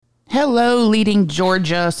Hello, Leading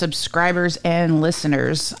Georgia subscribers and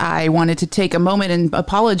listeners. I wanted to take a moment and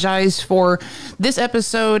apologize for this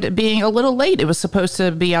episode being a little late. It was supposed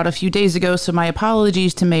to be out a few days ago, so my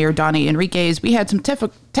apologies to Mayor Donnie Enriquez. We had some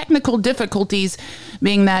technical difficulties,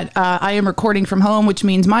 being that I am recording from home, which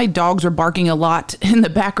means my dogs are barking a lot in the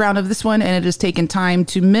background of this one, and it has taken time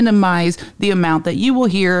to minimize the amount that you will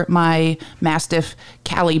hear my Mastiff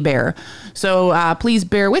Callie Bear. So please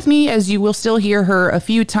bear with me, as you will still hear her a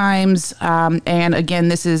few times. And again,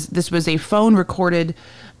 this was a phone recorded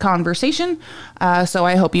conversation. So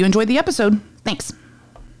I hope you enjoyed the episode. Thanks.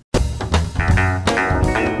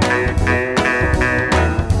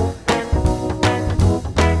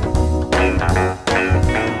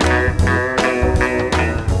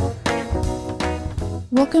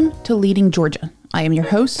 Welcome to Leading Georgia. I am your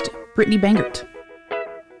host, Brittany Bangert.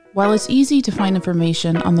 While it's easy to find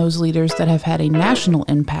information on those leaders that have had a national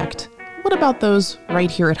impact, what about those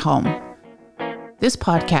right here at home? This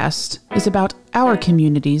podcast is about our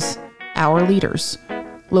communities, our leaders,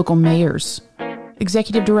 local mayors,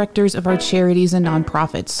 executive directors of our charities and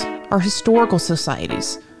nonprofits, our historical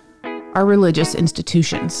societies, our religious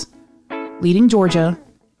institutions. Leading Georgia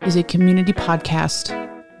is a community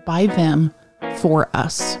podcast by them, for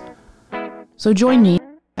us. So join me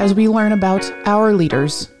as we learn about our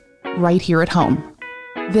leaders right here at home.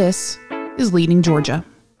 This is Leading Georgia.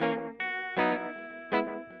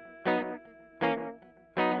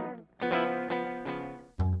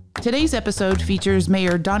 Today's episode features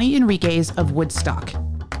Mayor Donnie Enriquez of Woodstock.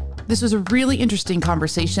 This was a really interesting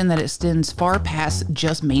conversation that extends far past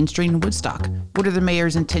just Main Street and Woodstock. What are the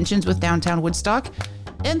mayor's intentions with downtown Woodstock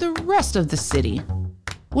and the rest of the city?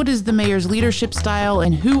 What is the mayor's leadership style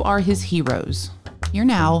and who are his heroes? Here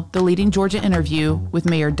now, the Leading Georgia interview with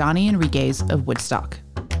Mayor Donnie Enriquez of Woodstock.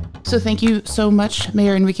 So thank you so much,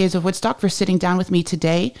 Mayor Enriquez of Woodstock, for sitting down with me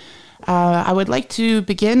today. I would like to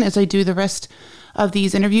begin, as I do the rest of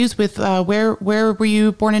these interviews, with where were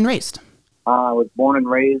you born and raised? I was born and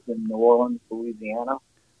raised in New Orleans, Louisiana.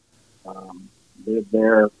 Lived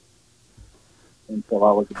there until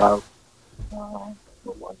I was about,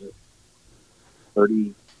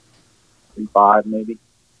 35 maybe.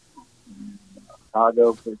 In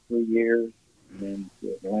Chicago for 3 years, and then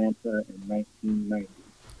to Atlanta in 1990.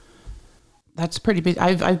 That's pretty big.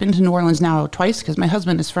 I've been to New Orleans now twice because my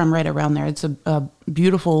husband is from right around there. It's a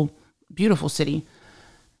beautiful, beautiful city.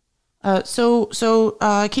 So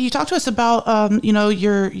can you talk to us about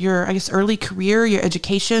your I guess early career, your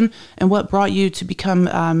education, and what brought you to become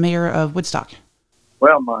mayor of Woodstock?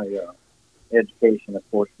 Well, my education, of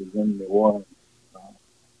course, was in New Orleans.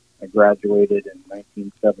 I graduated in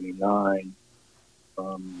 1979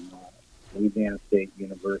 from Louisiana State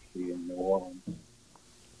University in New Orleans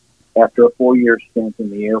after a 4-year stint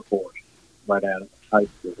in the Air Force right out of high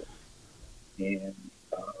school. And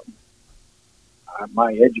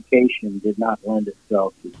my education did not lend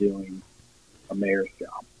itself to doing a mayor's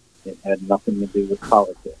job. It had nothing to do with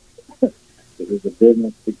politics. It was a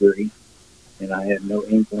business degree, and I had no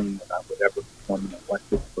inkling that I would ever become an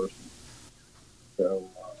elected person. So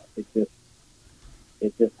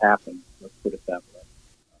it just happened. Let's put it that way.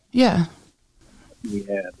 Yeah. We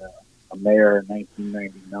had a mayor in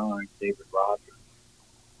 1999, David Rogers,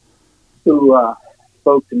 who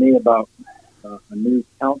spoke to me about a new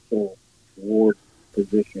council ward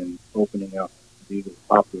position opening up due to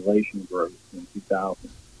population growth in 2000.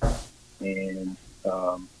 And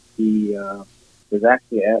he was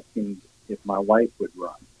actually asking if my wife would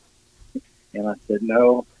run. And I said,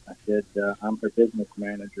 no. I said, I'm her business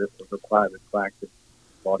manager for her private practice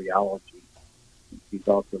of audiology. And she's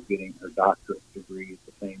also getting her doctorate degree at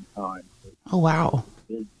the same time. Oh, wow.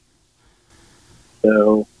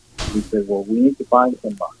 So he said, well, we need to find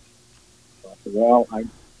somebody. So I said, well,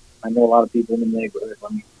 I know a lot of people in the neighborhood.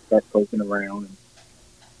 Let me start poking around. And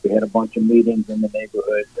we had a bunch of meetings in the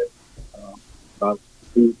neighborhood that, about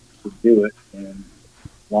who could do it. And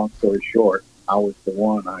long story short, I was the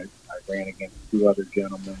one. I ran against 2 other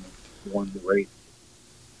gentlemen and won the race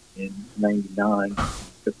in 99,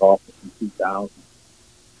 took office in 2000.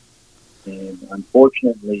 And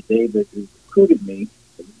unfortunately, David, who recruited me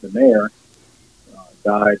as the mayor,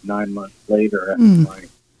 died 9 months later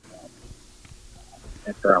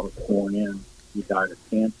after I was sworn in. He died of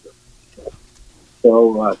cancer.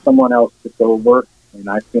 So someone else took over, and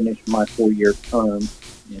I finished my 4-year term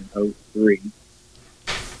in 2003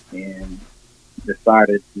 and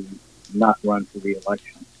decided to not run for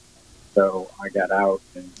re-election. So I got out,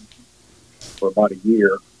 and for about a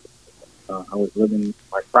year, I was living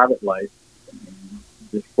my private life and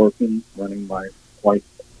just working, running my wife's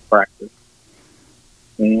practice.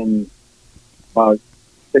 And about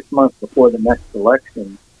 6 months before the next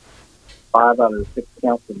election, 5 out of the 6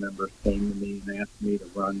 council members came to me and asked me to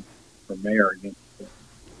run for mayor against the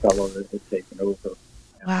fellow that had taken over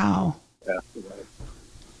Wow. after he passed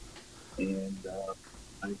away. And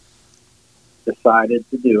I decided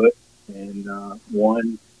to do it and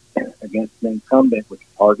won against an incumbent, which is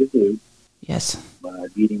hard to do. Yes. But I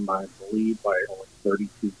beat him, I believe, by only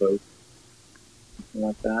 32 votes, something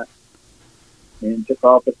like that. And took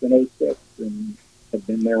office in 06 and have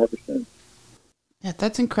been there ever since. Yeah,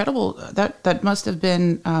 that's incredible. That must have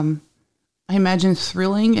been, I imagine,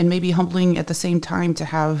 thrilling and maybe humbling at the same time to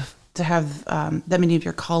have that many of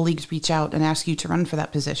your colleagues reach out and ask you to run for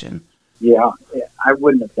that position. Yeah, I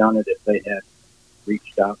wouldn't have done it if they had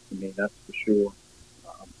reached out to me, that's for sure.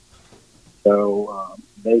 So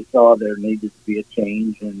they saw there needed to be a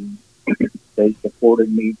change, and they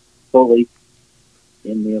supported me fully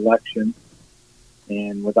in the election.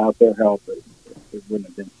 And without their help, it wouldn't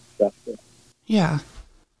have been successful. Yeah,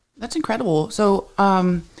 that's incredible. So,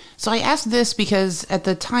 so I asked this because at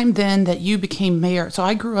the time then that you became mayor, so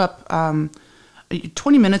I grew up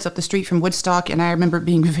 20 minutes up the street from Woodstock, and I remember it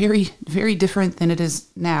being very, very different than it is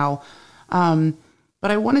now. But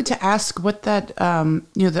I wanted to ask what that,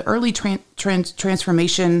 the early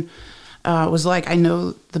transformation was like. I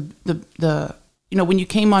know the when you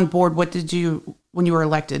came on board, when you were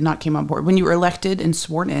elected, not came on board, when you were elected and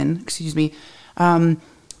sworn in, excuse me,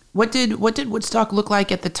 what did Woodstock look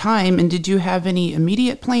like at the time, and did you have any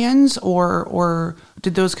immediate plans, or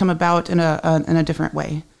did those come about in a different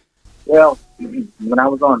way? Well, when I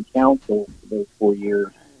was on council for those 4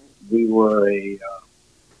 years, we were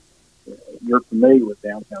you're familiar with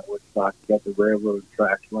downtown Woodstock. You got the railroad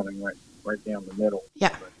tracks running right down the middle.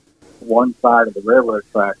 Yeah. But one side of the railroad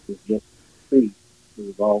tracks is just trees. It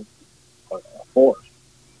was all a forest.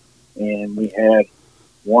 And we had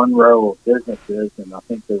one row of businesses, and I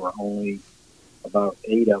think there were only about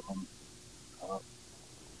 8 of them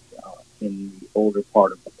in the older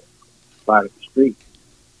part of the side of the street.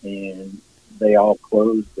 And they all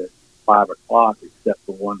closed at 5 o'clock except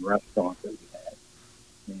for one restaurant that we had.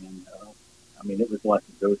 And, it was like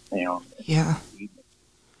a ghost town. Yeah.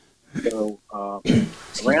 So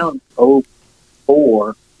around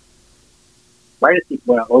 04,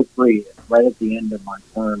 03, right at the end of my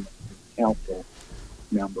term as council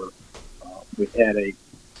member, we had a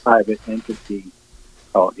private entity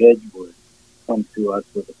called Edgewood come to us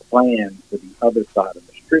with a plan for the other side of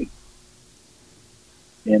the street.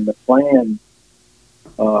 And the plan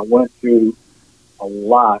went through a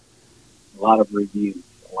lot of reviews,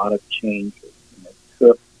 a lot of changes. And it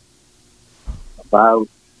took about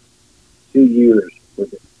 2 years for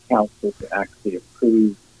the council to actually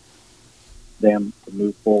approve them to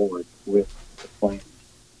move forward with the plan.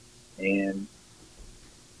 And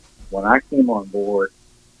when I came on board,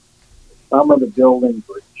 some of the buildings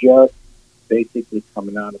were just basically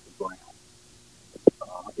coming out of the ground.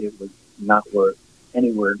 It was not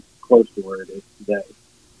anywhere close to where it is today.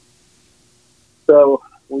 So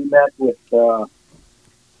we met with the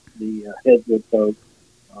Edgewood folks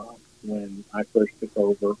when I first took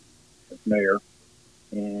over as mayor,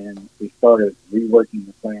 and we started reworking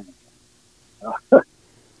the plan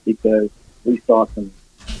because we saw some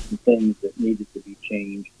things that needed to be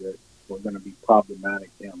changed that were going to be problematic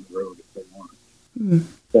down the road if they weren't. Mm.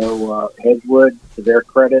 So Edgewood, to their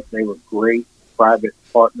credit, they were great private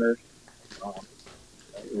partners.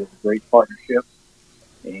 It was a great partnership,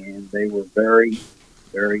 and they were very,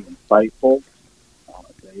 very insightful.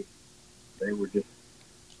 They were just,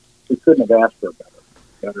 we couldn't have asked for a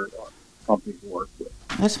better company to work with.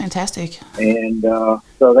 That's fantastic. And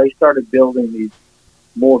so they started building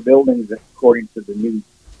more buildings according to the new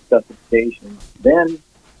specifications. Then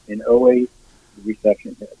in 08, the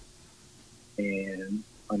recession hit. And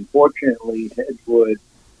unfortunately, Edgewood,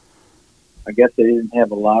 I guess they didn't have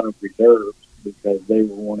a lot of reserves because they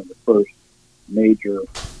were one of the first major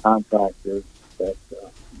contractors that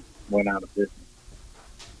went out of business.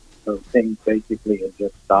 So things basically had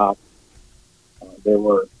just stopped. There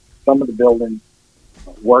were some of the buildings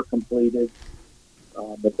were completed,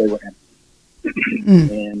 but they were empty.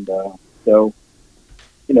 And so,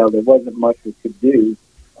 there wasn't much we could do.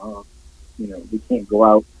 We can't go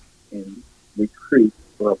out and recruit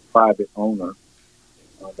for a private owner.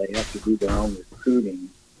 They have to do their own recruiting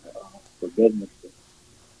for businesses.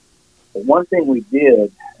 But one thing we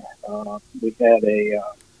did, we had a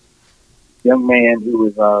young man who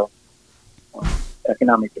was our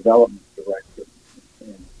economic development director,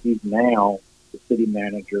 and he's now the city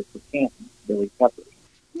manager for Canton, Billy Peppers.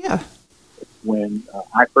 Yeah. When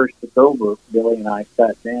I first took over, Billy and I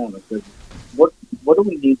sat down and said, what do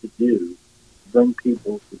we need to do bring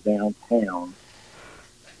people to downtown,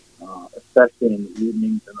 especially in the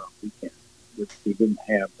evenings and on weekends, which we didn't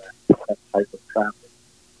have that type of traffic.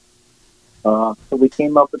 So we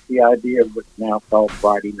came up with the idea of what's now called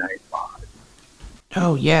Friday Night Live.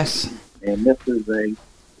 Oh, yes. And this is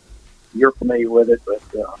you're familiar with it, but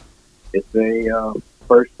it's a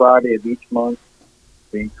first Friday of each month.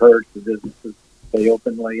 We encourage the businesses to stay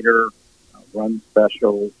open later, run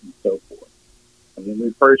specials, and so forth. And when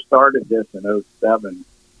we first started this in '07,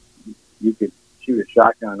 you could shoot a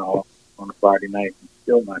shotgun off on a Friday night and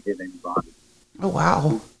still not hit anybody. Oh,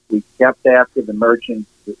 wow. We kept after the merchants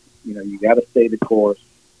that, you got to stay the course.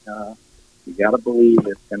 You got to believe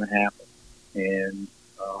it's going to happen. And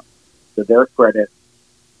to their credit,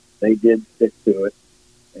 they did stick to it.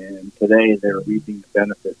 And today they're reaping the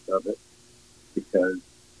benefits of it because,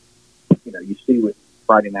 you see what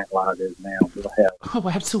Friday Night Live is now. We'll have Oh,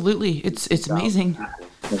 absolutely. It's amazing.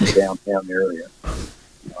 in the downtown area.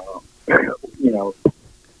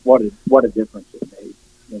 What a difference it made.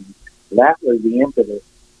 And that was the impetus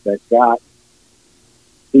that got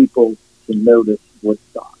people to notice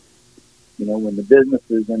Woodstock. When the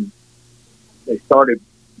businesses they started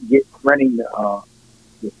renting the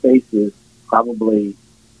spaces probably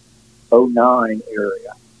 '09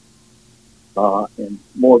 area, and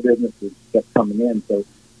more businesses kept coming in, so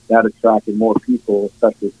that attracted more people,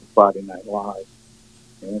 especially for Friday Night Live.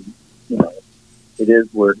 And it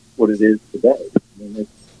is what it is today. I mean,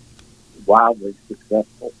 it's wildly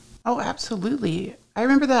successful. Oh, absolutely. I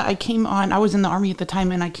remember that I was in the Army at the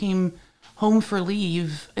time, and I came home for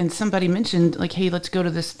leave, and somebody mentioned, like, hey, let's go to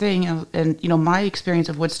this thing. And my experience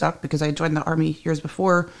of Woodstock, because I joined the Army years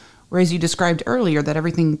before, whereas you described earlier that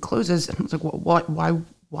everything closes, and I was like, what,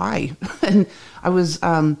 why? And I was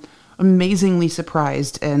amazingly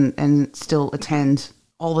surprised and still attend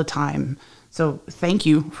all the time. So thank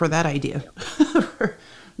you for that idea.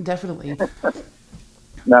 Definitely.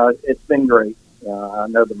 No, it's been great. I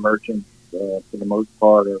know the merchants, for the most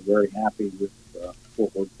part, are very happy with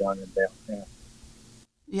what we've done in downtown.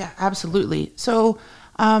 Yeah, absolutely. So,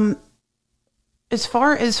 as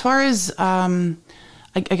far as I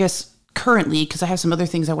guess currently, because I have some other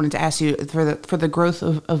things I wanted to ask you for the growth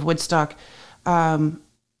of Woodstock. And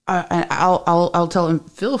I'll tell him,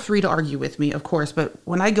 feel free to argue with me, of course. But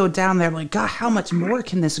when I go down there, I'm like, God, how much more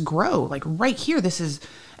can this grow? Like right here, it's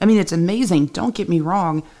amazing. Don't get me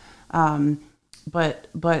wrong. But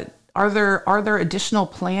are there additional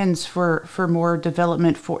plans for more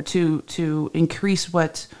development to increase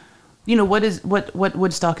what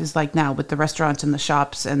Woodstock is like now with the restaurants and the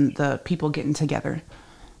shops and the people getting together?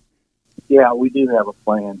 Yeah, we do have a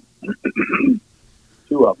plan.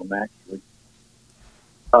 Two of them, actually.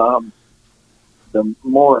 The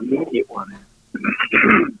more immediate one is,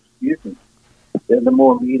 excuse me, the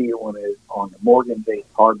more immediate one is on the Morgan-based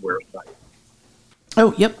hardware site.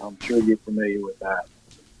 Oh, yep. I'm sure you're familiar with that.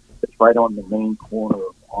 It's right on the main corner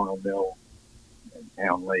of Arnold Mill and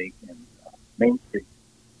Town Lake and Main Street.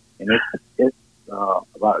 And it's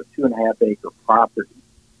about a 2.5 acre property.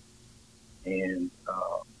 And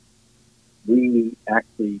we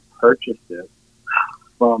actually purchased it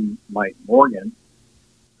from Mike Morgan,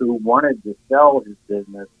 who wanted to sell his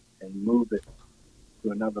business and move it to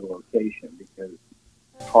another location because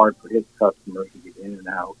it's hard for his customers to get in and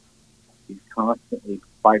out. He's constantly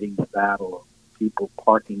fighting the battle of people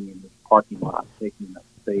parking in this parking lot, taking up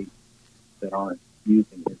space that aren't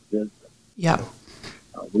using his business. Yeah.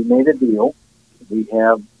 We made a deal. We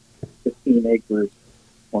have 15 acres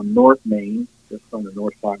on North Main, just on the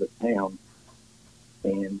north side of town,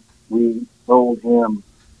 and we sold him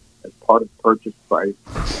as part of the purchase price.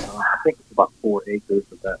 I think it's about 4 acres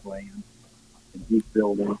of that land, and he's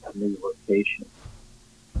building a new location.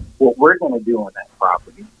 What we're going to do on that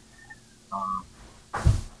property,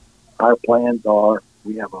 our plans are,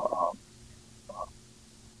 we have a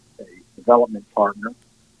development partner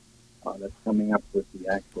that's coming up with the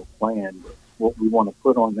actual plan. But what we want to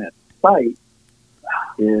put on that site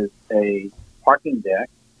is a parking deck,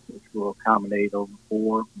 which will accommodate over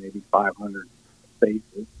 400, maybe 500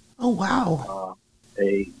 spaces. Oh, wow.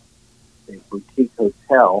 A boutique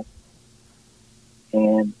hotel,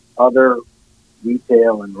 and other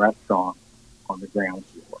retail and restaurants on the ground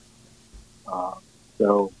floor.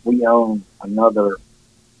 So we own another,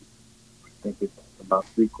 I think it's about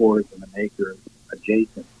 3/4 of an acre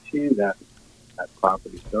adjacent to that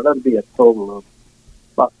property. So that'd be a total of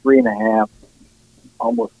about 3.5,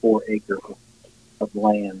 almost 4 acres of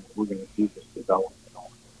land we're going to do this development on.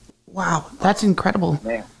 Wow, that's incredible.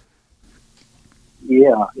 Now,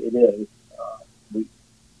 yeah, it is.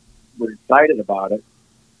 We're excited about it,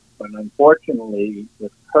 but unfortunately,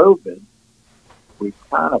 with COVID, we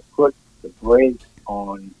kind of put the brakes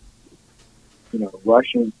on,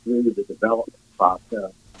 rushing through the development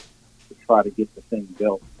process to try to get the thing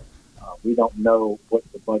built. We don't know what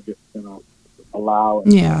the budget's going to allow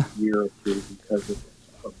in the next year or two because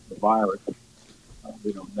of the virus.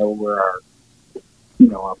 We don't know where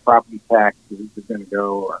our property taxes are going to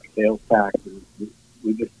go, our sales taxes.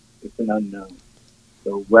 It's an unknown.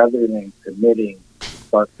 So rather than committing to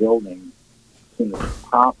start building as soon as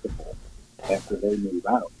possible after they move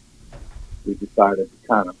out, we decided to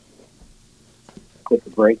kind of put the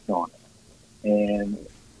brakes on it. And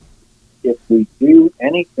if we do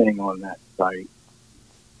anything on that site,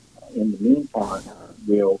 in the meantime,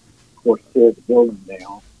 we'll, of course, tear the building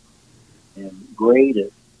down and grade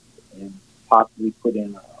it and possibly put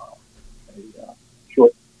in a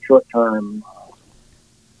short-term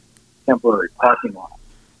temporary parking lot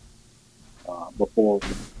before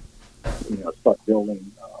we start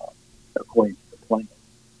building according to the plan.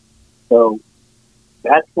 So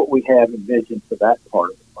that's what we have envisioned for that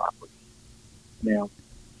part of the property. Now,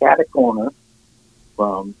 Catacorner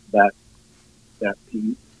from that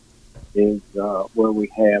piece is where we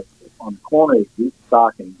have on the corner is Root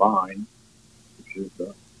Stock and Vine, which is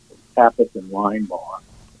the Tapas and Wine Bar.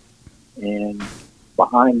 And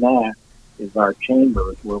behind that is our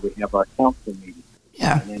chambers where we have our council meetings.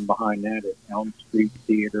 Yeah. And then behind that is Elm Street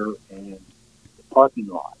Theater and the parking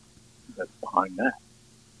lot that's behind that.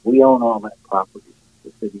 We own all that property,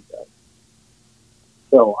 the city does.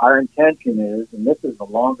 So our intention is, and this is a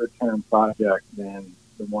longer-term project than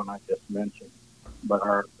the one I just mentioned, but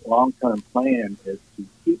our long-term plan is to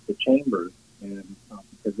keep the chambers, and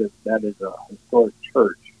because that is a historic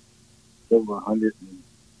church, it's over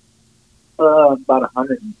about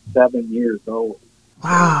 107 years old.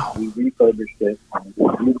 Wow. So we refurbished it on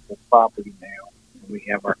a beautiful property now, and we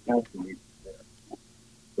have our council meetings there.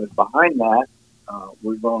 But behind that,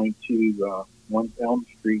 we're going to, once Elm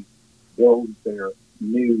Street builds their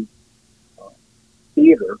new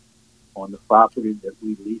theater on the property that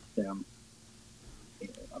we leased them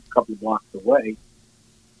a couple of blocks away,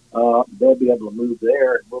 they'll be able to move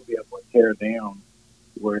there, and we'll be able to tear down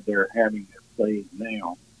where they're having their plays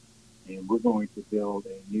now. And we're going to build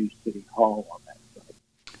a new city hall on that site.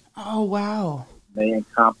 Oh, wow. May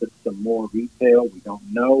encompass some more retail. We don't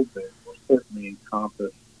know, but it will certainly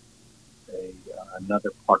encompass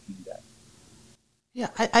another parking deck. Yeah,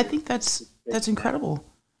 I think that's incredible.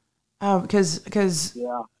 Because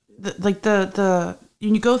yeah.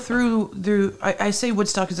 When you go through I say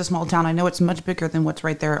Woodstock is a small town. I know it's much bigger than what's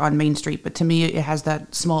right there on Main Street, but to me it has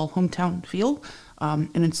that small hometown feel, and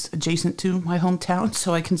it's adjacent to my hometown,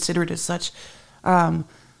 so I consider it as such.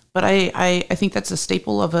 But I think that's a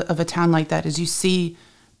staple of a town like that is you see,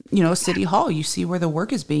 City Hall, you see where the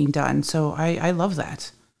work is being done. So I love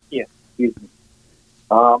that. Yeah, excuse me.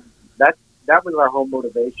 That was our whole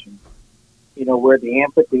motivation. Where the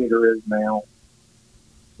amphitheater is now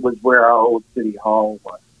was where our old city hall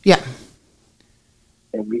was. Yeah.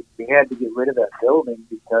 And we had to get rid of that building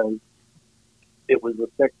because it was a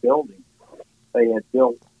thick building. They had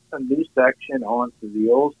built a new section onto the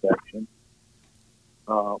old section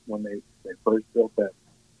when they first built that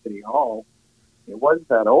city hall. It wasn't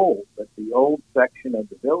that old, but the old section of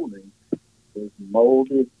the building was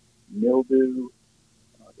molded, mildew.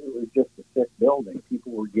 It was just a thick building.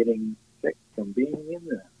 People were getting sick from being in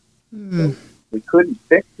there. So we couldn't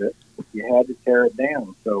fix it. You had to tear it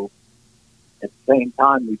down. So at the same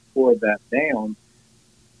time we tore that down,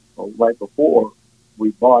 right before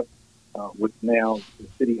we bought what's now the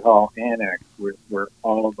City Hall Annex, where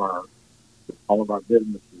all of our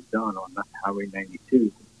business is done on Highway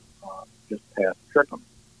 92, just past Trickham.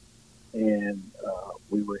 And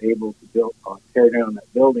we were able to tear down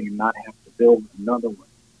that building and not have to build another one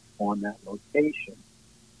on that location.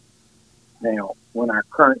 Now, when our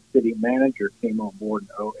current city manager came on board in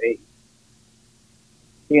 2008,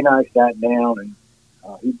 he and I sat down, and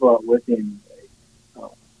he brought with him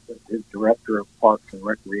his director of Parks and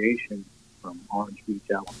Recreation from Orange Beach,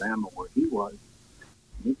 Alabama, where he was.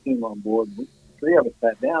 And he came on board, and three of us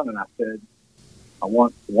sat down, and I said, I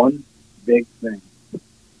want one big thing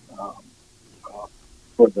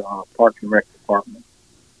for the Parks and Rec department,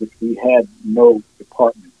 which we had no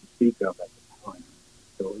department to speak of at the time.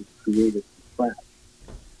 So it was created from scratch.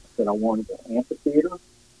 I said I wanted an amphitheater,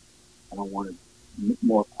 and I wanted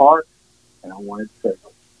more parks, and I wanted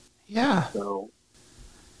trails. Yeah. So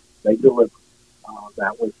they delivered.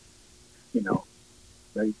 That was,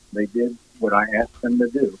 they did what I asked them to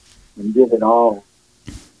do, and did it all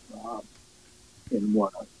in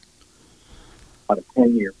about a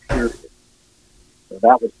 10-year period. So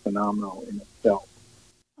that was phenomenal in itself.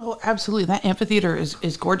 Oh, absolutely. That amphitheater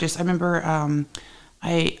is gorgeous. I remember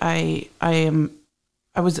I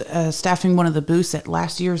was staffing one of the booths at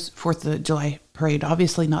last year's Fourth of July parade.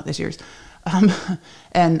 Obviously, not this year's. Um,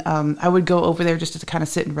 and I would go over there just to kind of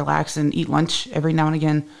sit and relax and eat lunch every now and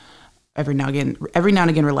again. Every now and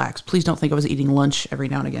again, relax. Please don't think I was eating lunch every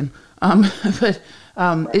now and again. But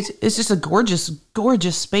it's just a gorgeous,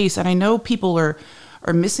 gorgeous space, and I know people are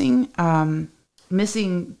missing all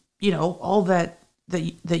that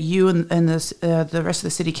you and this the rest of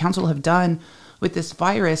the city council have done with this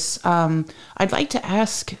virus. I'd like to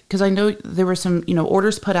ask, because I know there were some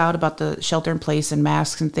orders put out about the shelter in place and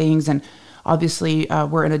masks and things, and obviously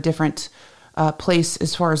we're in a different place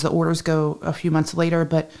as far as the orders go a few months later.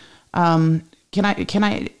 But do you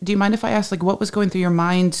mind if I ask, like, what was going through your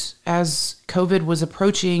mind as COVID was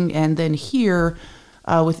approaching, and then here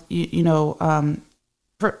with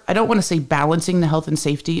I don't want to say balancing the health and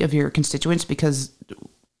safety of your constituents, because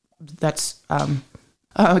that's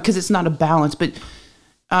because it's not a balance, but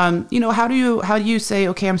how do you say,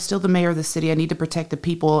 okay, I'm still the mayor of the city, I need to protect the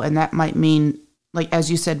people, and that might mean, like as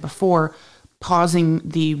you said before, pausing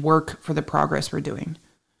the work for the progress we're doing?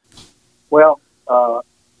 Well,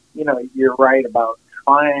 you're right about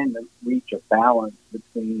trying to reach a balance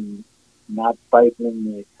between not stifling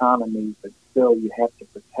the economy, but still you have to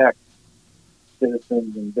protect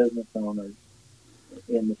citizens and business owners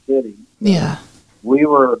in the city. Yeah. We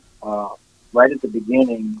were right at the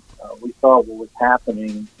beginning. We saw what was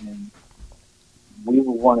happening, and we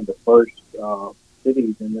were one of the first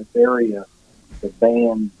cities in this area to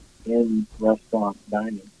ban in-restaurant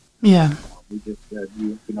dining. Yeah. We just said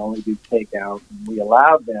you can only do takeout, and we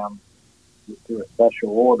allowed them through a special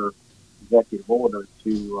order, executive order,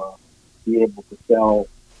 to be able to sell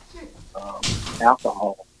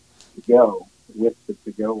alcohol to go with the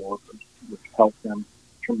to-go orders, which helped them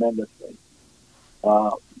tremendously.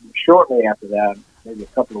 Shortly after that, maybe a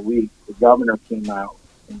couple of weeks, the governor came out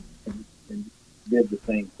and did the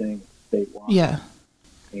same thing statewide. Yeah.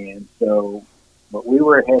 And so, but we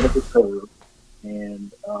were ahead of the curve,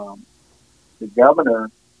 and the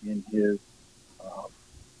governor, in his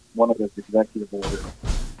one of his executive orders,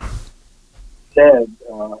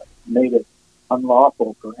 made it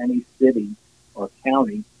unlawful for any city or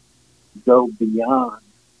county to go beyond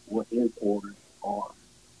what his orders are.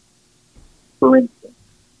 For instance,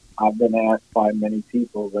 I've been asked by many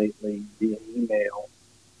people lately via email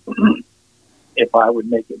if I would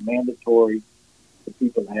make it mandatory for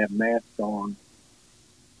people to have masks on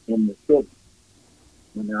in the city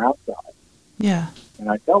when they're outside. Yeah. And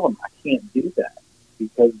I tell them I can't do that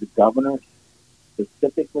because the governor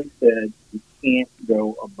specifically said you can't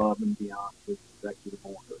go above and beyond his executive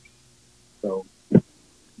orders. So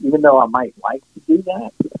even though I might like to do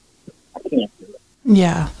that, I can't do it.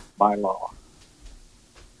 Yeah. By law.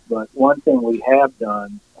 But one thing we have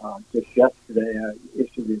done, just yesterday, I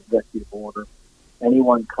issued the executive order.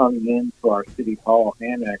 Anyone coming into our City Hall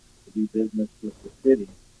annex to do business with the city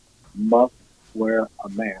must wear a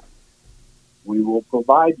mask. We will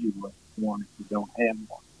provide you with one if you don't have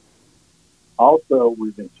one. Also,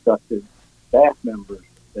 we've instructed staff members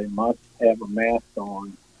they must have a mask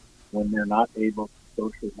on when they're not able to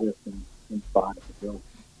social distance inside of the building.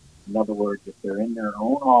 In other words, if they're in their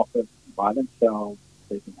own office by themselves,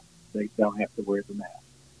 they don't have to wear the mask.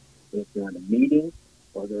 But if they're in a meeting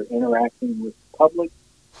or they're interacting with the public,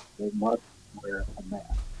 they must wear a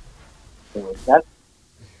mask. So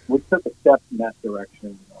we took a step in that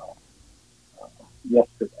direction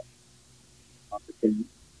yesterday. Because,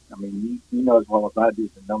 you know as well as I do,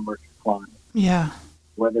 the numbers are climbing. Yeah.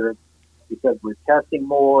 Whether it's because we're testing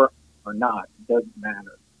more or not, it doesn't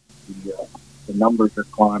matter. The numbers are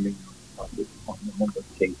climbing on the number of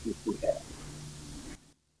cases we have.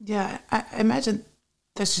 Yeah, I imagine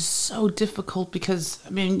that's just so difficult because,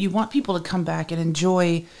 you want people to come back and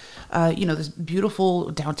enjoy, this beautiful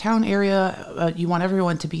downtown area. You want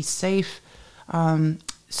everyone to be safe.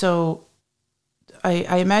 So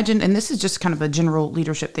I imagine, and this is just kind of a general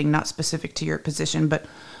leadership thing, not specific to your position, but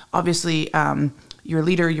obviously you're a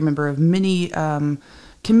leader, you're a member of many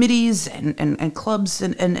committees and clubs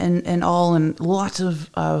and all, and lots of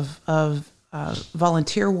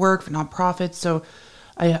volunteer work for nonprofits. So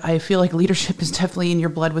I feel like leadership is definitely in your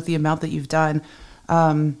blood with the amount that you've done.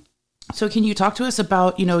 So can you talk to us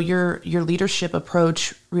about, your leadership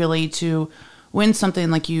approach really to when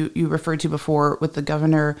something like you referred to before with the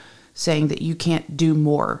governor saying that you can't do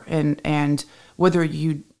more, and whether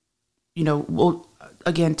you will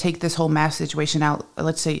again take this whole mask situation out.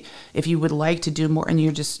 Let's say if you would like to do more and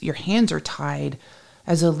your hands are tied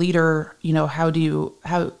as a leader, how do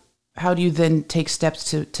you then take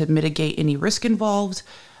steps to mitigate any risk involved?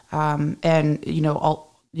 and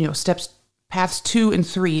all steps, paths 2 and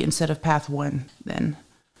 3 instead of path 1 then?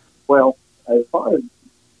 Well, as far as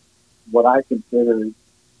what I consider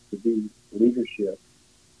to be leadership,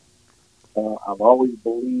 I've always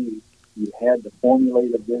believed you had to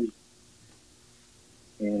formulate a vision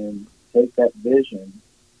and take that vision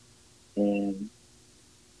and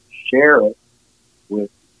share it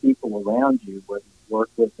with people around you, whether you work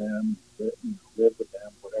with them, live with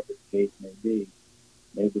them, whatever the case may be,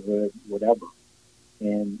 neighborhood, whatever,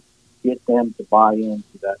 and get them to buy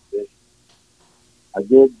into that vision. I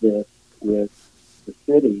did this with the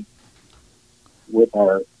city, with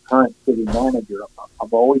our current city manager.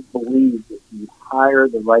 I've always believed that you hire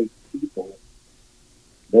the right people,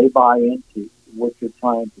 they buy into what you're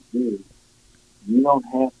trying to do. You don't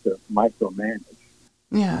have to micromanage.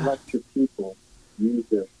 Yeah. You let your people use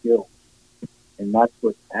their skills. And that's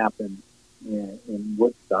what's happened in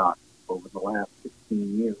Woodstock over the last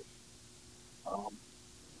 16 years.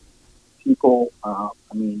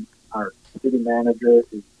 Our city manager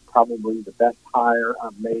is probably the best hire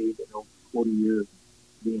I've made in over 40 years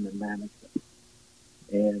being in management.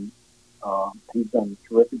 And he's done a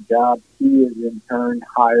terrific job. He has in turn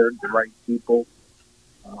hired the right people.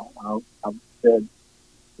 I've said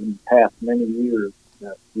in the past many years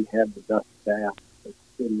that we have the best staff that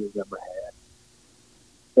the city has ever had.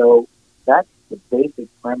 So that's the basic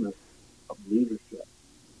premise of leadership.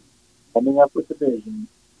 Coming up with a vision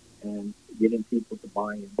and getting people to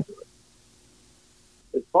buy into it.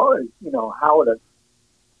 As far as,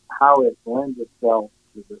 how it lends itself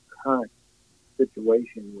to the current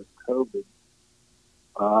situation with COVID,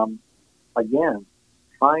 again,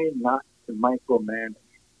 trying not to micromanage,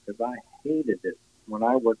 because I hated it when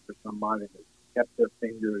I worked for somebody that kept their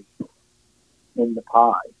fingers in the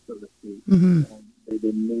pie, so to speak, and they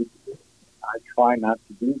didn't need to do it. I try not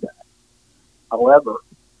to do that. However,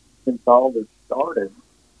 since all this started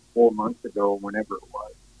 4 months ago, whenever it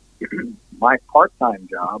was, my part-time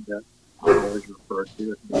job that I always refer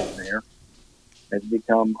to as being there has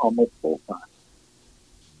become almost full-time,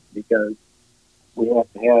 because we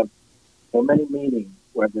have to have so many meetings,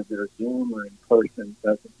 whether they're Zoom or in person,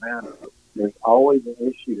 doesn't matter. There's always an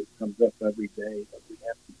issue that comes up every day that we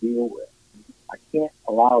have to deal with. I can't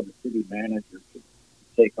allow the city manager to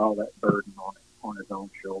take all that burden on his own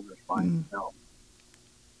shoulders by himself.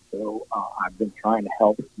 So I've been trying to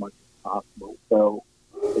help as much as possible. So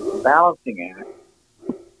it's a balancing act,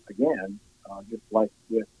 again, just like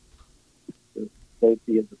with the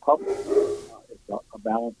safety of the public. It's a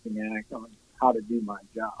balancing act on how to do my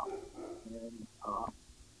job. And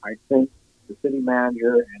I think the city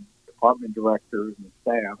manager and department directors and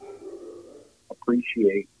staff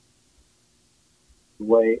appreciate the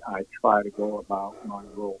way I try to go about my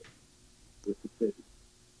role with the city.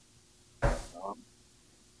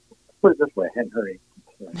 Put it this way, I hadn't heard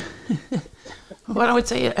anything. What I would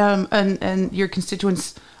say, and your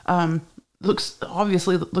constituents looks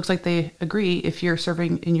like they agree if you're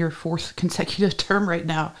serving in your 4th consecutive term right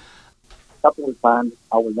now. A couple of times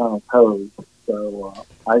I was unopposed, so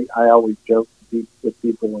I always joke with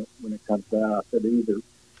people when it comes to that. I said either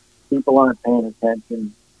people aren't paying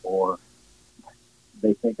attention or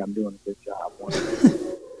they think I'm doing a good job.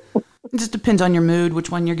 It just depends on your mood, which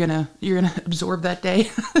one you're gonna absorb that day.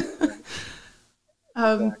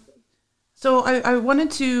 Exactly. So I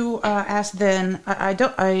wanted to ask then. I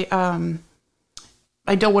don't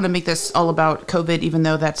want to make this all about COVID, even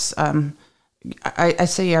though that's I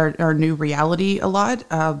say our new reality a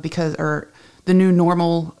lot because or the new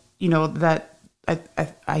normal. That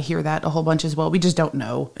I hear that a whole bunch as well. We just don't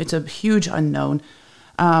know. It's a huge unknown.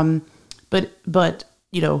 But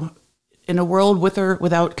in a world with or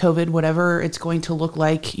without COVID, whatever it's going to look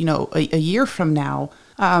like, a year from now,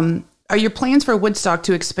 are your plans for Woodstock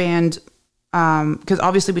to expand? Because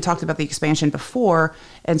obviously we talked about the expansion before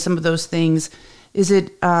and some of those things. Is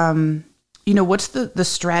it, what's the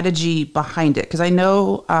strategy behind it? Because I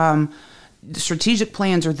know the strategic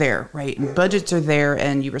plans are there, right? And budgets are there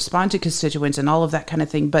and you respond to constituents and all of that kind of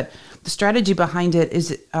thing. But the strategy behind it,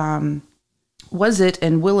 was it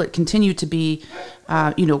and will it continue to be,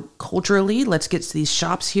 culturally, let's get these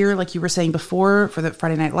shops here, like you were saying before, for the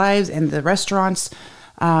Friday Night Lives and the restaurants.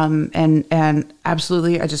 And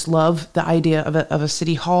absolutely, I just love the idea of a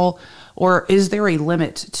city hall. Or is there a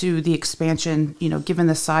limit to the expansion, given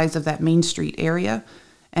the size of that Main Street area?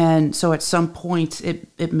 And so at some point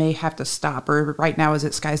it may have to stop, or right now is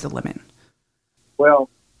it sky's the limit? Well,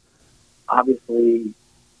 obviously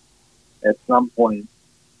at some point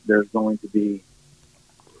there's going to be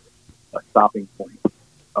a stopping point.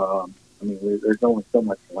 There's only so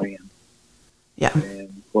much land. Yeah. And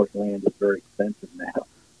of course land is very expensive now.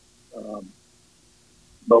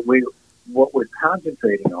 But what we're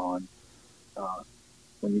concentrating on,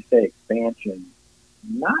 when you say expansion,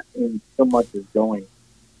 not in so much as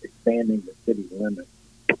expanding the city limits.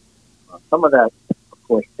 Some of that, of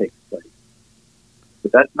course, takes place,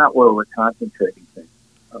 but that's not where we're concentrating things.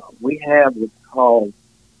 We have what's called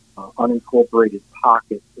unincorporated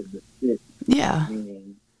pockets in the city. Yeah.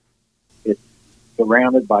 Meaning it's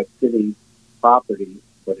surrounded by city property,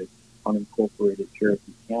 but it's unincorporated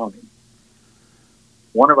Cherokee County.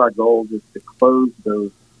 One of our goals is to close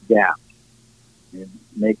those gaps and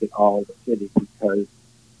make it all the city, because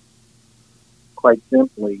quite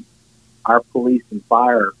simply, our police and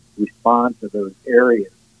fire respond to those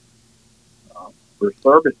areas for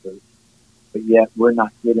services, but yet we're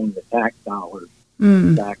not getting the tax dollars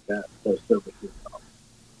back that those services are.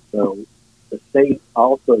 So the state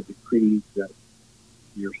also decrees that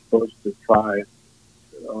you're supposed to try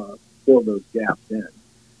to fill those gaps in.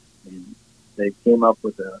 And they came up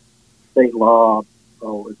with a state law, it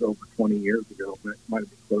was over 20 years ago, but it might have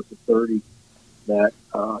been close to 30, that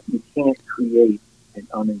you can't create an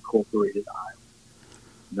unincorporated island.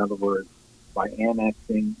 In other words, by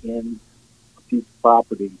annexing in a piece of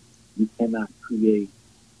property, you cannot create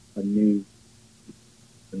a new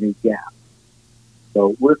gap.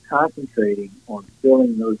 So we're concentrating on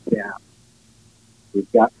filling those gaps.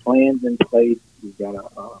 We've got plans in place. We've got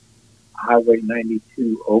a Highway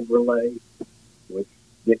 92 overlay, which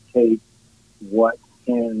dictates what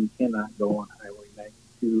can and cannot go on Highway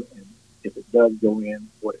 92, and if it does go in,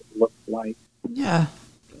 what it looks like. Yeah.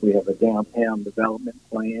 We have a downtown development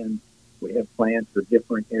plan. We have plans for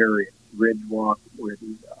different areas. Ridgewalk, where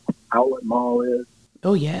the outlet mall is.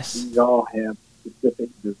 Oh, yes. These all have specific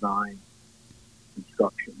design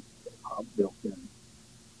instructions built in.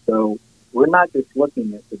 So we're not just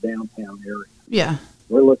looking at the downtown area. Yeah.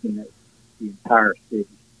 We're looking at the entire city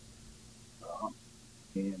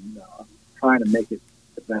and trying to make it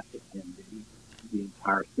the best it can be, the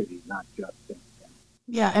entire city, not just downtown.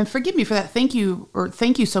 Yeah, and forgive me for that. Thank you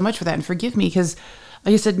so much for that, and forgive me because,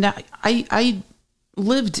 like I said, now I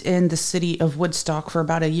lived in the city of Woodstock for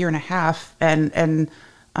about a year and a half, and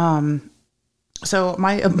so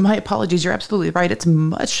my apologies. You're absolutely right. It's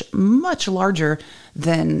much larger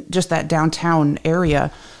than just that downtown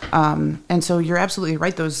area, and so you're absolutely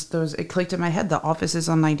right. Those it clicked in my head. The office is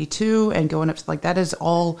on 92 and going up to that is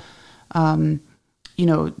all,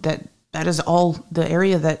 that is all the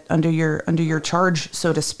area that under your charge,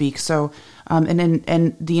 so to speak. So,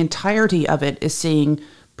 and the entirety of it is seeing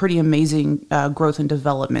pretty amazing growth and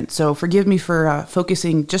development. So forgive me for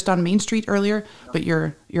focusing just on Main Street earlier, but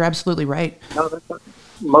you're absolutely right. No, that's not,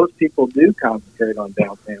 most people do concentrate on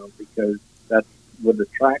downtown because that's what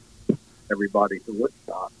attracts everybody to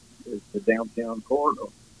Woodstock is the downtown corridor.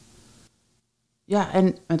 Yeah,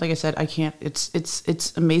 and like I said, I can't.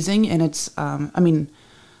 It's amazing, and it's.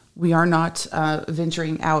 We are not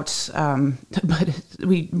venturing out, but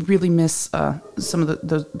we really miss some of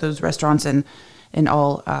those restaurants and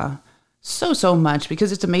all so much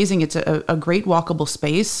because it's amazing. It's a great walkable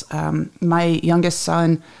space. My youngest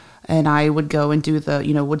son and I would go and do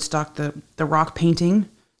the Woodstock the rock painting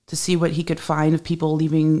to see what he could find of people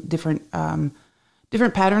leaving different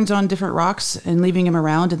patterns on different rocks and leaving them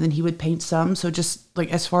around, and then he would paint some. So just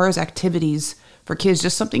like as far as activities for kids,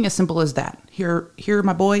 just something as simple as that. Here,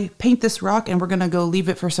 my boy, paint this rock, and we're gonna go leave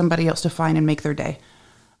it for somebody else to find and make their day.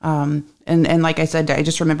 And like I said, I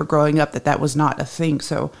just remember growing up that was not a thing.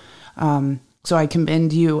 So I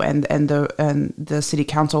commend you and the city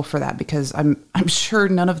council for that, because I'm sure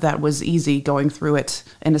none of that was easy going through it,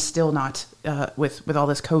 and is still not with all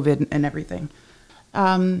this COVID and everything.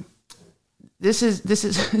 This is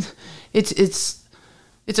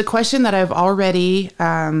it's a question that I've already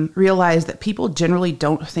realized that people generally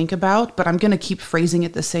don't think about, but I'm going to keep phrasing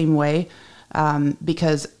it the same way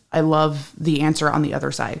because I love the answer on the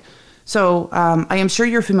other side. So I am sure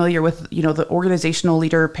you're familiar with, the organizational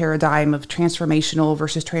leader paradigm of transformational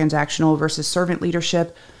versus transactional versus servant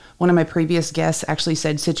leadership. One of my previous guests actually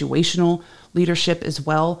said situational leadership as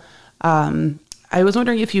well. I was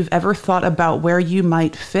wondering if you've ever thought about where you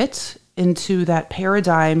might fit into that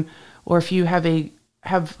paradigm, or if you have a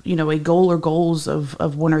goal or goals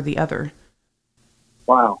of one or the other.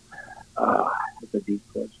 Wow. That's a deep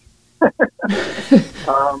question.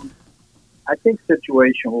 I think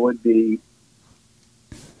situational would be,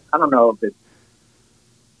 I don't know if it's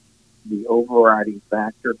the overriding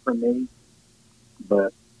factor for me,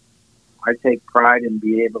 but I take pride in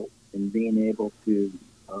being able to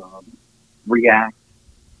react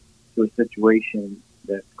to a situation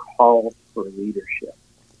that calls for leadership.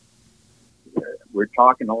 We're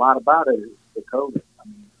talking a lot about it, the COVID.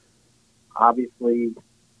 Obviously,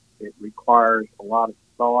 it requires a lot of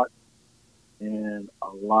thought and a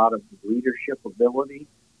lot of leadership ability.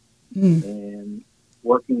 And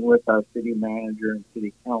working with our city manager and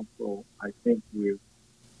city council, I think we've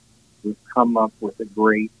come up with a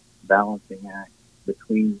great balancing act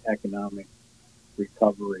between economic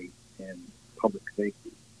recovery and public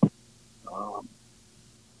safety.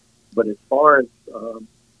 But as far as,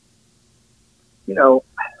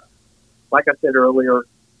 like I said earlier,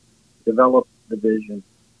 develop the vision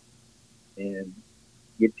and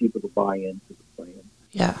get people to buy into the plan.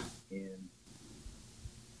 Yeah. And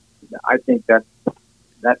I think that's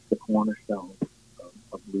the cornerstone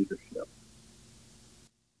of leadership.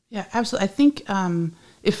 Yeah, absolutely. I think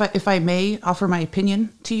if I may offer my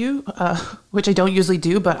opinion to you, which I don't usually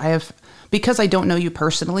do, but because I don't know you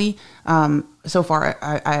personally, so far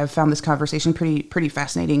I have found this conversation pretty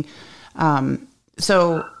fascinating.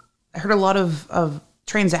 So I heard a lot of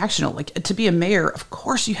transactional, like to be a mayor, of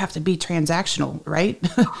course you have to be transactional, right?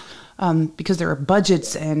 Because there are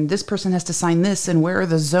budgets and this person has to sign this and where are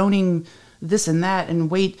the zoning this and that, and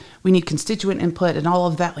wait, we need constituent input and all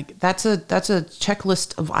of that. Like that's a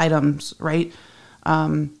checklist of items, right?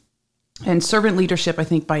 And servant leadership, I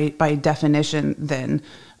think by definition then.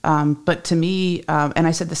 But to me, and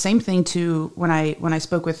I said the same thing to when I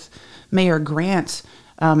spoke with Mayor Grant,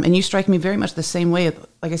 and you strike me very much the same way.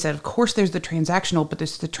 Like I said, of course there's the transactional, but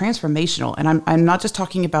there's the transformational. And I'm not just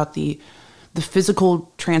talking about the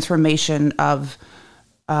physical transformation of,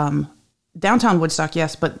 downtown Woodstock,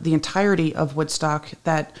 yes, but the entirety of Woodstock,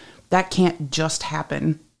 that can't just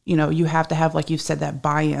happen. You have to have, like you've said, that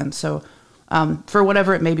buy-in. So for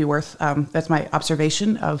whatever it may be worth, that's my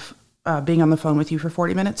observation of being on the phone with you for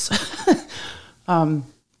 40 minutes.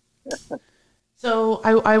 So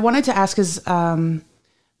I wanted to ask is,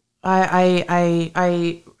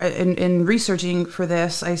 I in researching for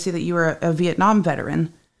this, I see that you were a Vietnam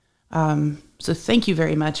veteran. So thank you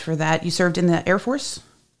very much for that. You served in the Air Force?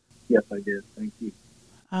 Yes, I did. Thank you.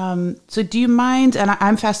 So do you mind, and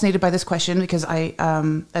I'm fascinated by this question because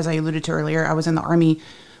as I alluded to earlier, I was in the Army,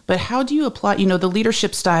 but how do you apply, the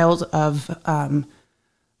leadership styles of the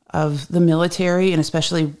military, and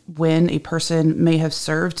especially when a person may have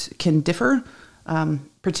served, can differ,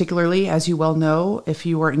 particularly, as you well know, if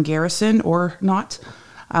you were in garrison or not.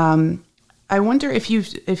 I wonder if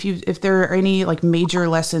there are any like major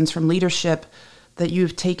lessons from leadership that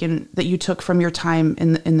you took from your time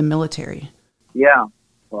in the military. Yeah,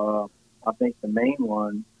 I think the main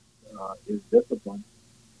one is discipline.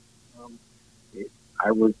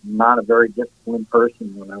 I was not a very disciplined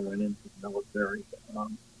person when I went into the military.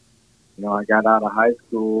 I got out of high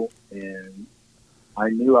school and I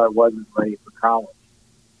knew I wasn't ready for college.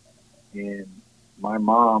 And my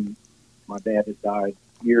dad had died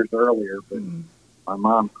years earlier, but my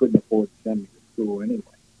mom couldn't afford to send me to school anyway.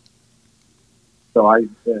 So I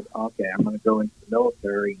said, okay, I'm going to go into the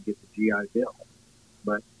military and get the GI Bill.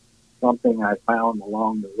 But something I found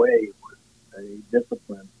along the way was a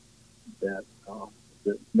discipline that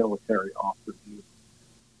the military offered you.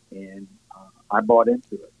 And I bought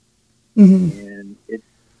into it. Mm-hmm. And it's,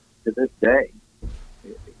 to this day,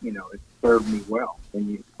 it served me well. When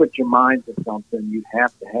you put your mind to something, you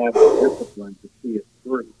have to have the discipline to see it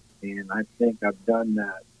through. And I think I've done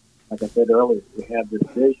that. Like I said earlier, we have this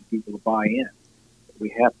vision, people to buy in. We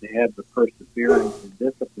have to have the perseverance and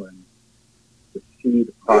discipline to see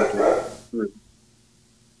the project through.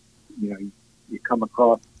 You come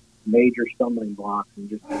across major stumbling blocks in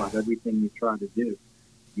just about everything you try to do.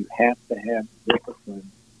 You have to have the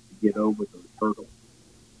discipline to get over those hurdles.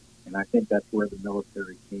 And I think that's where the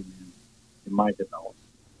military came in my development.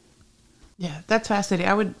 Yeah, that's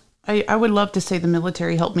fascinating. I would love to say the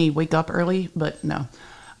military helped me wake up early, but no.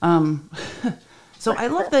 So I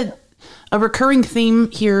love that a recurring theme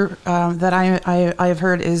here that I have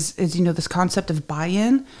heard is this concept of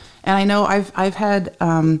buy-in, and I know I've had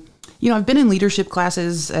I've been in leadership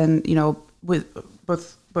classes and with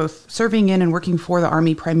both serving in and working for the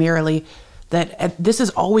Army primarily. That this is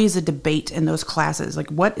always a debate in those classes. Like,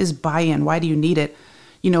 what is buy-in? Why do you need it?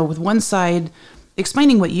 With one side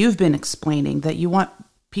explaining what you've been explaining, that you want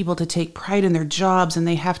people to take pride in their jobs and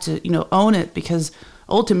they have to, own it, because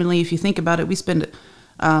ultimately, if you think about it, we spend,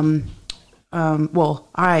 I,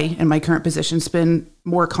 in my current position, spend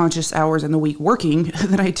more conscious hours in the week working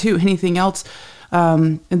than I do anything else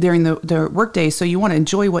during the workday. So you want to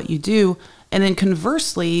enjoy what you do. And then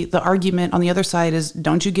conversely, the argument on the other side is,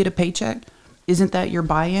 don't you get a paycheck? Isn't that your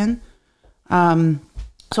buy-in? So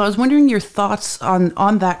I was wondering your thoughts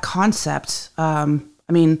on that concept.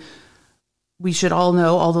 We should all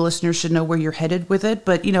know, all the listeners should know where you're headed with it.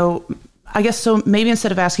 But, I guess so. Maybe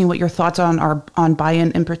instead of asking what your thoughts are on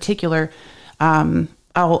buy-in in particular, I'll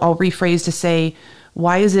rephrase to say,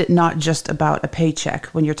 why is it not just about a paycheck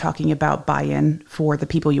when you're talking about buy-in for the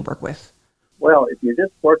people you work with? Well, if you're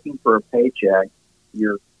just working for a paycheck,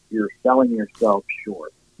 you're selling yourself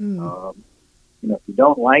short. If you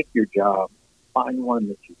don't like your job, find one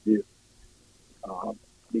that you do.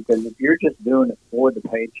 Because if you're just doing it for the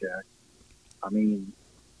paycheck, I mean,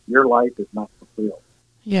 your life is not fulfilled.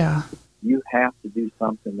 Yeah. You have to do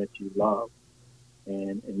something that you love.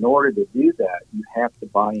 And in order to do that, you have to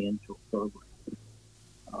buy into a program.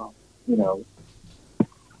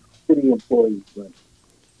 City employees, the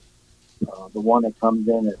one that comes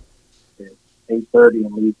in at 8:30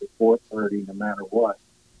 and leaves at 4:30, no matter what,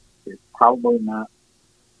 is probably not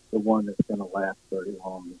the one that's going to last very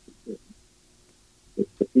long.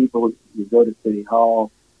 It's the people who go to City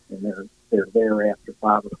Hall and they're there after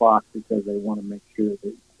 5 o'clock because they want to make sure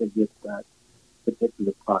that they get that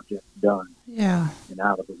particular project done and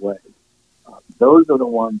out of the way. Those are the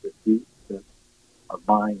ones that are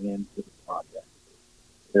buying into the project.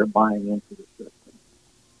 They're buying into the system.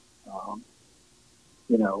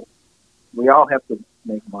 We all have to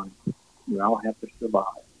make money. We all have to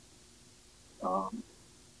survive.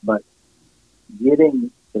 But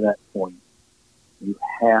getting to that point, you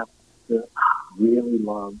have to really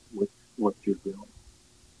love what you're doing.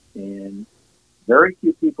 And very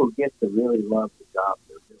few people get to really love the job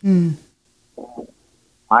they're doing.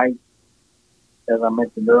 As I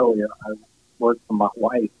mentioned earlier, I worked for my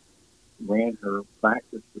wife, ran her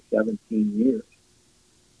practice for 17 years.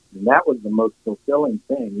 And that was the most fulfilling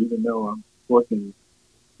thing, even though I'm working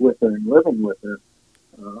with her and living with her,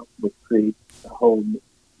 which creates a whole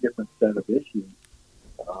different set of issues.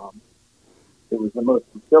 It was the most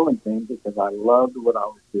fulfilling thing because I loved what I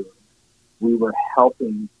was doing. We were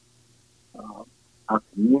helping our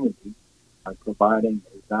community by providing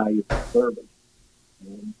a valuable service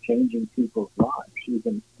and changing people's lives. She's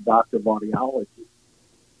a doctor of audiology.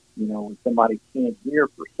 When somebody can't hear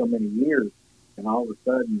for so many years, and all of a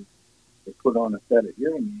sudden they put on a set of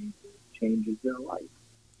hearing aids, it changes their life.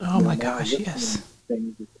 Oh my gosh, yes.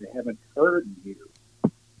 Things that they haven't heard in years.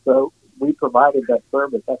 So we provided that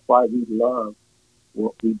service. That's why we love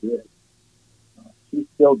what we did. She's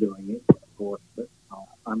still doing it, of course, but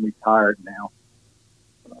I'm retired now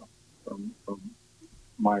from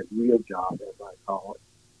my real job, as I call it.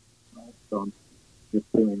 So I'm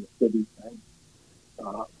just doing the city thing.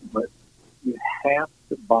 But you have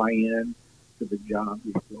to buy in to the job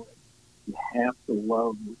you're doing. You have to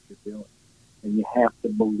love what you're doing, and you have to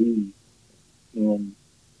believe in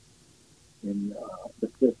the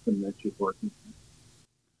system that you're working in.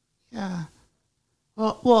 Yeah.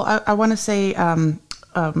 Well, I want to say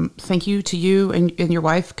thank you to you and your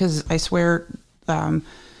wife, because I swear the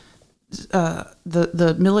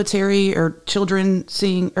military or children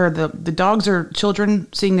seeing, or the dogs or children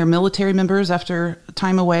seeing their military members after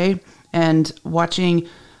time away and watching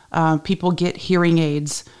people get hearing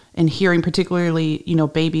aids and hearing particularly,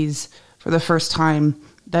 babies for the first time.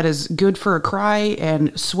 That is good for a cry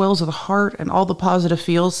and swells of the heart and all the positive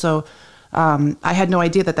feels. So I had no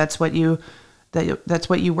idea that's what you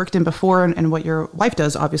worked in before and what your wife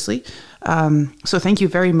does, obviously. So thank you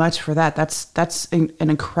very much for that. That's an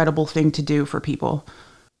incredible thing to do for people.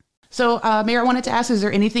 So Mayor, I wanted to ask, is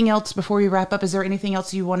there anything else before we wrap up? Is there anything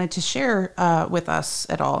else you wanted to share with us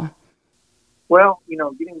at all? Well,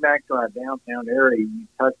 getting back to our downtown area, you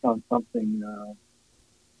touched on something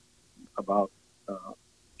about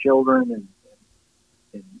children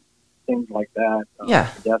and things like that,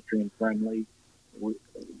 pedestrian friendly.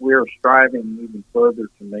 We're striving even further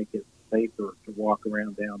to make it safer to walk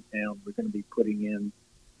around downtown. We're going to be putting in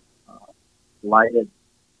lighted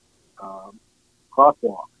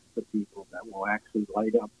crosswalks for people that will actually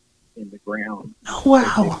light up in the ground. Oh,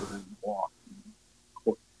 wow. Walk.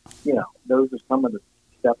 Those are some of the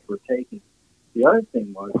steps we're taking. The other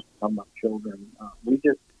thing was, talking about children, we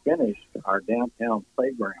just finished our downtown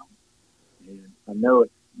playground. And I know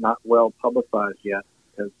it's not well publicized yet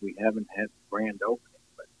because we haven't had the grand opening,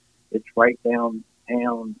 but it's right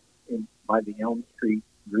downtown by the Elm Street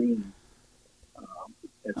Green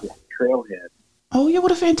at the trailhead. Oh, yeah,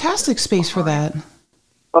 what a fantastic space for that.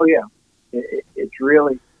 Oh, yeah. It's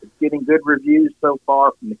getting good reviews so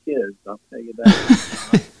far from the kids, I'll tell you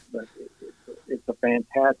that. But it's a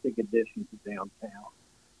fantastic addition to downtown.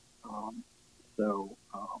 So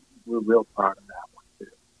we're real proud of that one,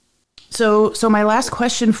 too. So my last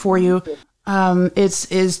question for you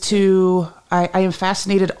is to, I am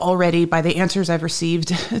fascinated already by the answers I've received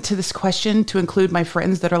to this question, to include my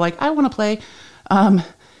friends that are like, I want to play,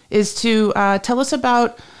 is to tell us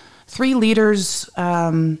about three leaders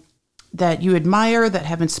that you admire, that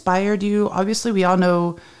have inspired you. Obviously, we all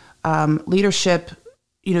know leadership,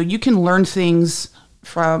 you can learn things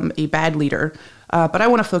from a bad leader, but I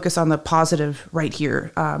want to focus on the positive right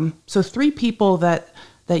here. So three people that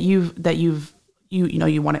you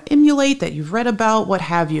want to emulate, that you've read about, what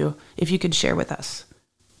have you, if you could share with us.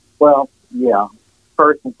 Well, yeah.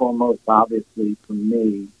 First and foremost, obviously, for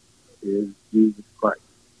me, is Jesus Christ.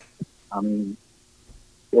 I mean,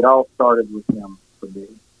 it all started with him for me.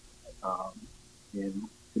 And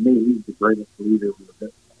to me, he's the greatest leader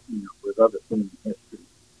we've ever seen in history.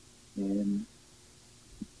 And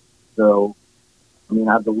so, I mean,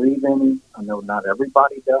 I believe in him. I know not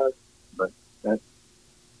everybody does, but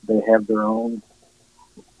they have their own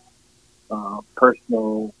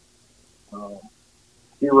personal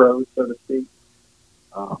heroes, so to speak.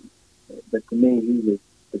 But to me, he was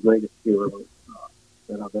the greatest hero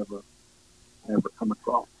that I've ever come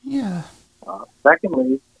across. Yeah.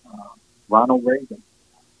 Secondly, Ronald Reagan.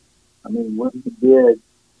 I mean, what he did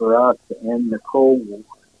for us to end the Cold War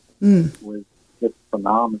was just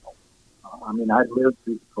phenomenal. I mean, I lived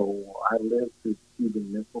through the Cold War. I lived through the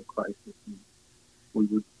Cuban Missile Crisis. And we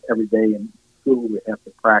would, every day in school, we have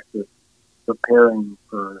to practice preparing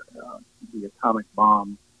for the atomic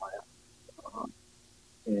bomb blast.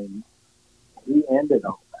 And he ended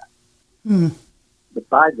all that.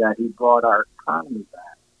 Besides that, he brought our economy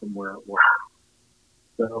back from where it was.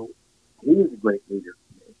 So he was a great leader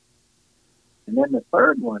for me. And then the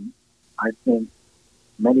third one, I think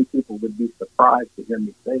many people would be surprised to hear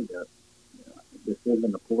me say this. This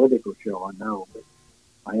isn't a political show, I know, but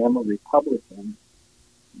I am a Republican.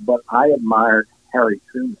 But I admired Harry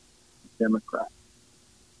Truman, a Democrat.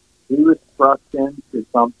 He was thrust into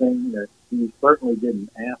something that he certainly didn't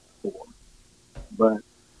ask for, but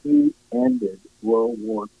he ended World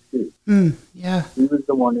War II. Yeah. He was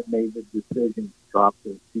the one that made the decision to drop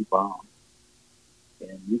those two bombs.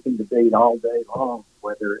 And you can debate all day long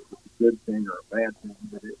whether it was a good thing or a bad thing,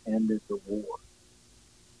 but it ended the war.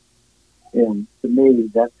 And to me,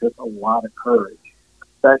 that took a lot of courage,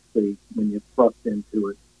 especially when you thrust into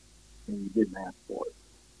it and you didn't ask for it.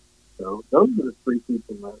 So those are the three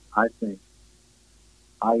people that I think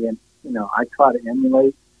I try to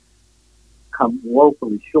emulate. Come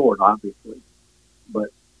woefully short, obviously, but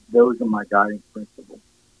those are my guiding principles.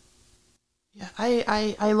 Yeah,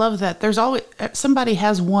 I love that. There's always somebody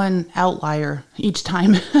has one outlier each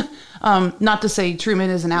time. Not to say Truman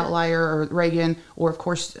is an outlier or Reagan or of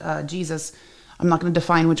course Jesus. I'm not going to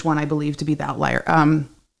define which one I believe to be the outlier.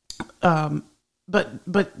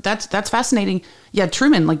 But that's fascinating. Yeah,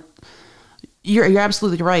 Truman, like you're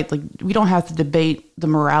absolutely right. Like we don't have to debate the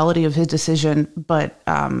morality of his decision, but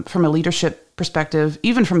from a leadership perspective,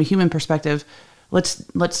 even from a human perspective,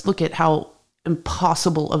 let's look at how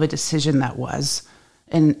impossible of a decision that was,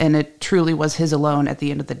 and it truly was his alone at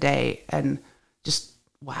the end of the day, and just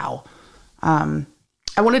wow. I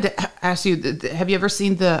wanted to ask you, have you ever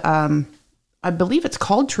seen the I believe it's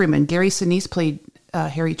called Truman. Gary Sinise played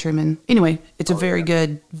Harry Truman. Anyway, it's a very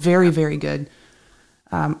good, very, very good.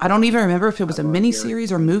 I don't even remember if it was a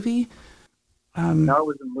miniseries or movie. No, it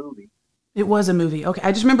was a movie. It was a movie. Okay.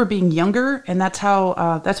 I just remember being younger, and that's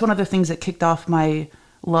how, that's one of the things that kicked off my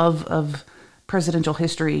love of presidential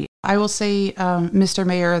history. I will say, Mr.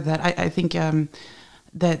 Mayor, that I think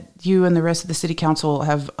that you and the rest of the city council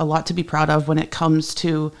have a lot to be proud of when it comes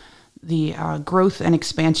to the growth and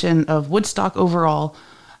expansion of Woodstock overall.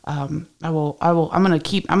 I'm going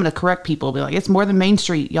to correct people, be like, it's more than Main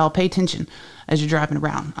Street. Y'all pay attention as you're driving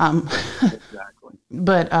around. Exactly.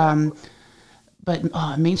 But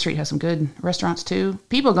Main Street has some good restaurants too.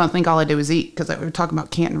 People are going to think all I do is eat because we were talking about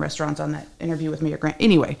Canton restaurants on that interview with Mayor Grant.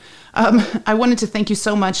 Anyway, I wanted to thank you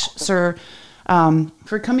so much, sir,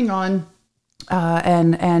 for coming on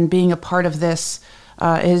and being a part of this.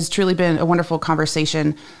 It has truly been a wonderful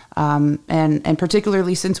conversation. And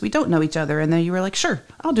particularly since we don't know each other, and then you were like, sure,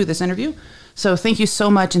 I'll do this interview. So thank you so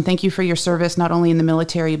much. And thank you for your service, not only in the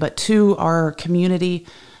military, but to our community,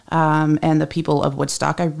 and the people of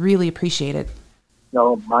Woodstock. I really appreciate it.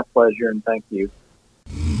 No, my pleasure. And thank you.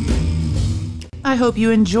 I hope you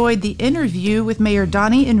enjoyed the interview with Mayor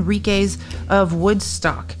Donnie Enriquez of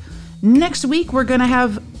Woodstock. Next week, we're going to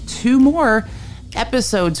have 2 more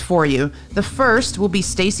episodes for you. The first will be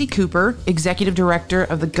Stacy Cooper, Executive Director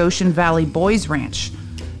of the Goshen Valley Boys Ranch.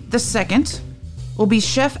 The second will be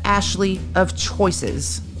Chef Ashley of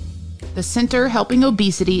Choices, the center helping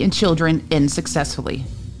obesity in children end successfully.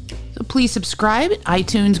 So please subscribe at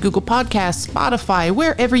iTunes, Google Podcasts, Spotify,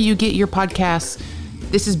 wherever you get your podcasts.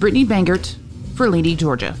 This is Brittany Bangert for Leedy,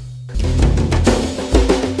 Georgia.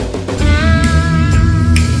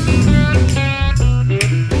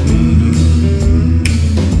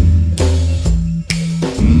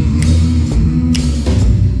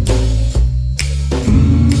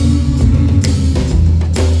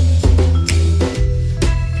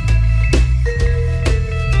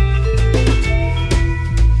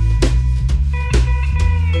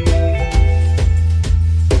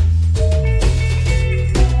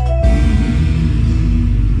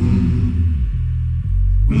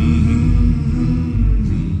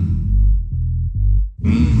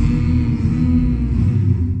 Mm-hmm.